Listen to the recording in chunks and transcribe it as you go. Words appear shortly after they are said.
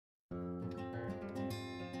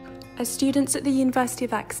As students at the University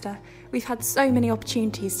of Exeter, we've had so many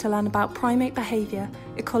opportunities to learn about primate behaviour,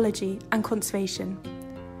 ecology and conservation.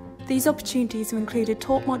 These opportunities have included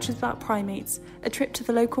talk modules about primates, a trip to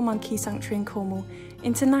the local monkey sanctuary in Cornwall,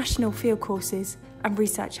 international field courses and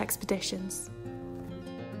research expeditions.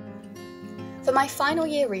 For my final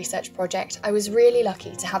year research project, I was really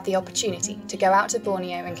lucky to have the opportunity to go out to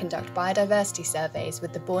Borneo and conduct biodiversity surveys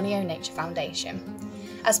with the Borneo Nature Foundation.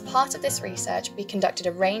 As part of this research, we conducted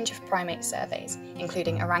a range of primate surveys,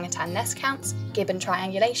 including orangutan nest counts, gibbon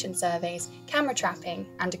triangulation surveys, camera trapping,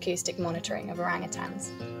 and acoustic monitoring of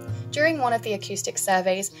orangutans. During one of the acoustic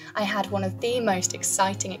surveys, I had one of the most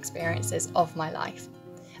exciting experiences of my life.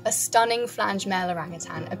 A stunning flange male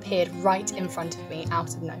orangutan appeared right in front of me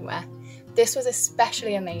out of nowhere. This was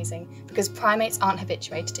especially amazing because primates aren't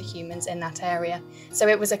habituated to humans in that area, so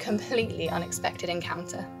it was a completely unexpected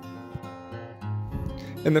encounter.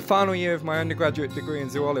 In the final year of my undergraduate degree in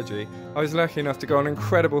zoology, I was lucky enough to go on an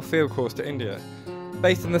incredible field course to India.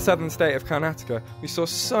 Based in the southern state of Karnataka, we saw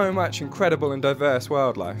so much incredible and diverse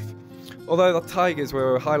wildlife. Although the tigers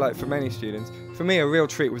were a highlight for many students, for me a real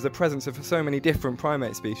treat was the presence of so many different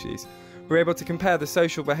primate species. We were able to compare the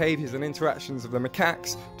social behaviours and interactions of the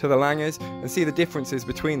macaques to the langurs and see the differences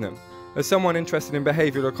between them. As someone interested in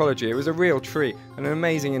behavioural ecology, it was a real treat and an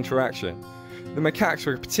amazing interaction. The macaques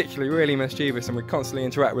were particularly really mischievous and would constantly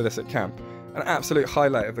interact with us at camp, an absolute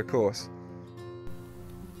highlight of the course.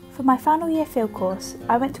 For my final year field course,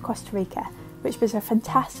 I went to Costa Rica, which was a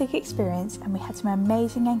fantastic experience and we had some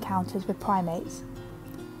amazing encounters with primates.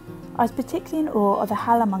 I was particularly in awe of the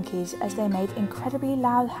howler monkeys as they made incredibly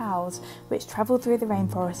loud howls which travelled through the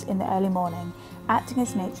rainforest in the early morning, acting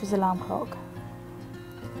as nature's alarm clock.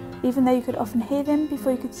 Even though you could often hear them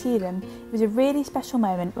before you could see them, it was a really special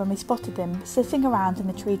moment when we spotted them sitting around in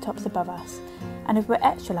the treetops above us, and if we were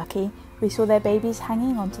extra lucky, we saw their babies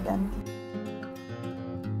hanging onto them.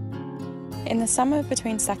 In the summer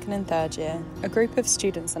between second and third year, a group of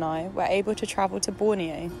students and I were able to travel to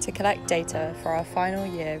Borneo to collect data for our final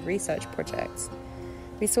year research projects.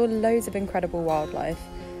 We saw loads of incredible wildlife,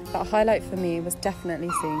 but a highlight for me was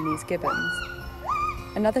definitely seeing these gibbons.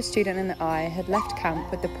 Another student and I had left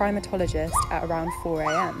camp with the primatologist at around 4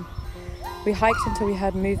 AM. We hiked until we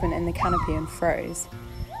heard movement in the canopy and froze.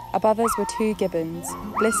 Above us were 2 gibbons,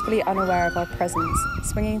 blissfully unaware of our presence,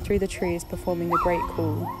 swinging through the trees performing the great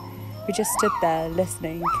call. We just stood there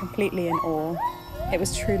listening, completely in awe. It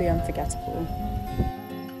was truly unforgettable.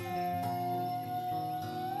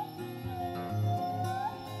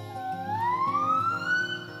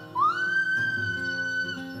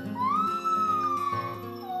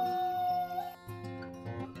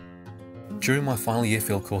 During my final year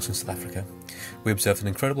field course in South Africa, we observed an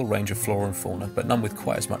incredible range of flora and fauna, but none with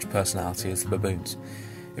quite as much personality as the baboons.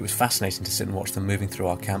 It was fascinating to sit and watch them moving through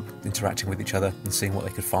our camp, interacting with each other and seeing what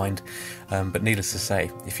they could find, but needless to say,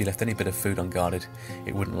 if you left any bit of food unguarded,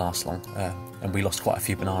 it wouldn't last long, and we lost quite a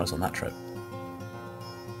few bananas on that trip.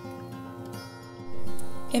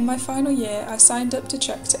 In my final year, I signed up to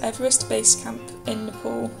trek to Everest Base Camp in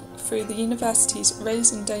Nepal through the university's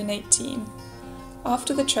Raise and Donate team.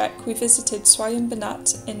 After the trek, we visited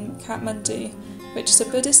Swayambanath in Kathmandu, which is a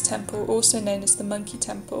Buddhist temple also known as the Monkey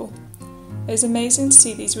Temple. It was amazing to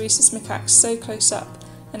see these rhesus macaques so close up,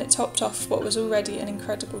 and it topped off what was already an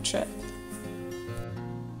incredible trip.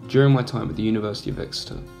 During my time at the University of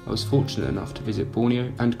Exeter, I was fortunate enough to visit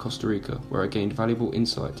Borneo and Costa Rica, where I gained valuable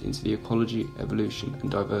insight into the ecology, evolution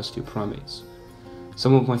and diversity of primates.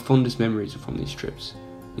 Some of my fondest memories are from these trips,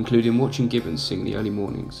 including watching gibbons sing in the early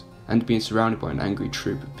mornings, and being surrounded by an angry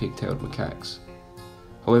troop of pig-tailed macaques.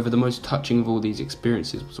 However, the most touching of all these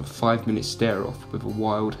experiences was a 5-minute stare-off with a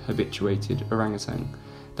wild, habituated orangutan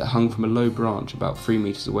that hung from a low branch about 3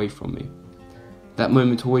 meters away from me. That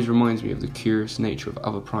moment always reminds me of the curious nature of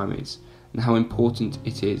other primates and how important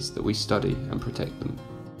it is that we study and protect them.